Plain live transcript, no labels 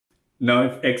Now,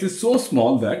 if x is so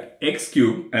small that x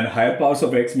cube and higher powers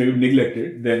of x may be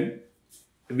neglected, then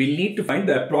we'll need to find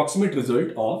the approximate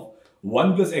result of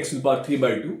 1 plus x to the power 3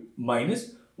 by 2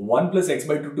 minus 1 plus x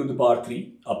by 2 to the power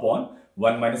 3 upon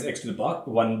 1 minus x to the power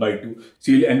 1 by 2.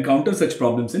 So you'll encounter such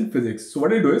problems in physics. So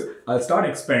what I'll do is, I'll start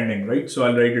expanding, right? So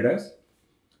I'll write it as,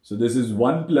 so this is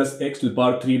 1 plus x to the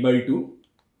power 3 by 2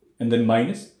 and then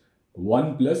minus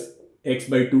 1 plus x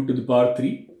by 2 to the power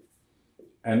 3,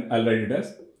 and I'll write it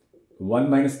as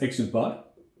 1 minus x to the power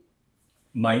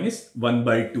minus 1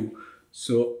 by 2.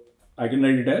 So I can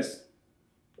write it as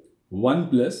 1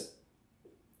 plus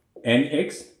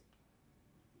nx,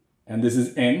 and this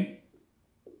is n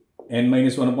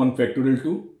minus 1 upon factorial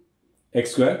 2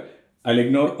 x square. I'll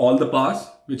ignore all the powers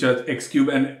which are x cube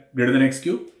and greater than x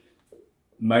cube,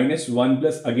 minus 1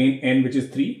 plus again n, which is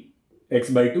 3 x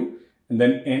by 2, and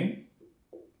then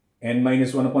n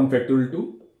minus 1 upon factorial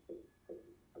 2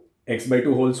 x by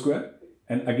 2 whole square.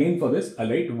 And again for this, I'll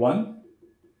write 1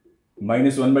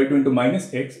 minus 1 by 2 into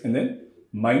minus x, and then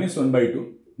minus 1 by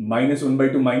 2 minus 1 by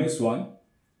 2 minus 1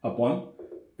 upon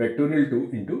factorial 2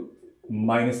 into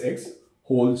minus x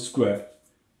whole square.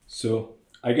 So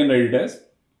I can write it as,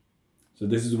 so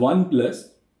this is 1 plus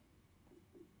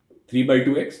 3 by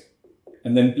 2x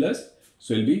and then plus,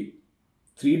 so it will be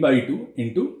 3 by 2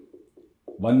 into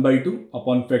 1 by 2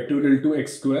 upon factorial 2x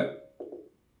square.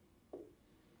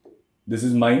 This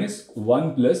is minus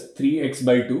 1 plus 3x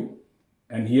by 2,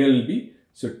 and here will be,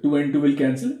 so 2 and 2 will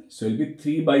cancel, so it will be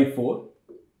 3 by 4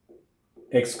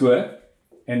 x square,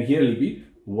 and here will be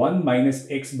 1 minus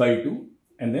x by 2,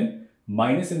 and then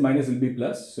minus and minus will be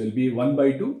plus, so it will be 1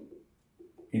 by 2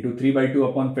 into 3 by 2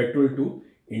 upon factorial 2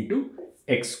 into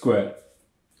x square.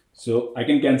 So I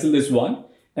can cancel this one,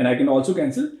 and I can also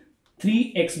cancel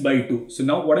 3x by 2. So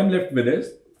now what I'm left with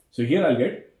is, so here I'll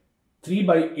get 3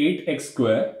 by 8x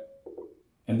square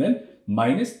and then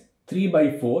minus 3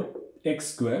 by 4 x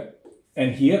square,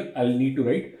 and here I'll need to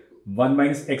write 1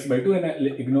 minus x by 2, and I'll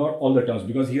ignore all the terms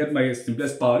because here my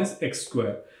simplest power is x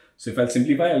square. So if I'll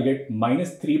simplify, I'll get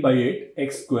minus 3 by 8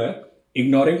 x square,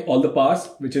 ignoring all the powers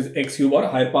which is x cube or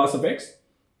higher powers of x,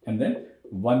 and then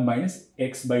 1 minus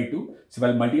x by 2. So if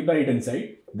I'll multiply it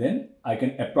inside, then I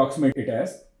can approximate it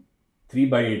as 3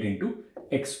 by 8 into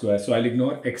x square. So I'll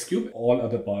ignore x cube, all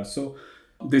other powers. So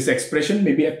this expression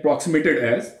may be approximated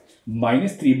as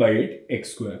minus 3 by 8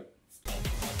 x square.